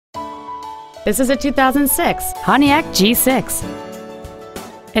This is a 2006 Pontiac G6.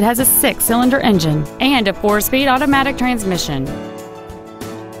 It has a 6-cylinder engine and a 4-speed automatic transmission.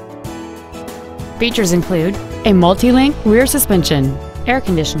 Features include a multi-link rear suspension, air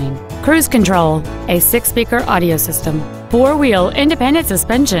conditioning, cruise control, a 6-speaker audio system, 4-wheel independent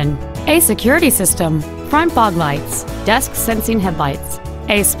suspension, a security system, front fog lights, dusk sensing headlights,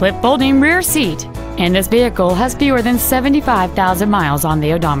 a split folding rear seat, and this vehicle has fewer than 75,000 miles on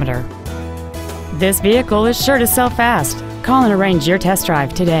the odometer. This vehicle is sure to sell fast. Call and arrange your test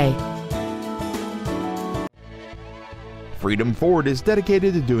drive today. Freedom Ford is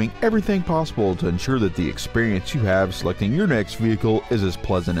dedicated to doing everything possible to ensure that the experience you have selecting your next vehicle is as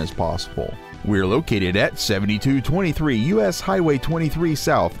pleasant as possible. We're located at 7223 US Highway 23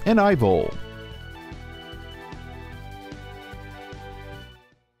 South in Ivel.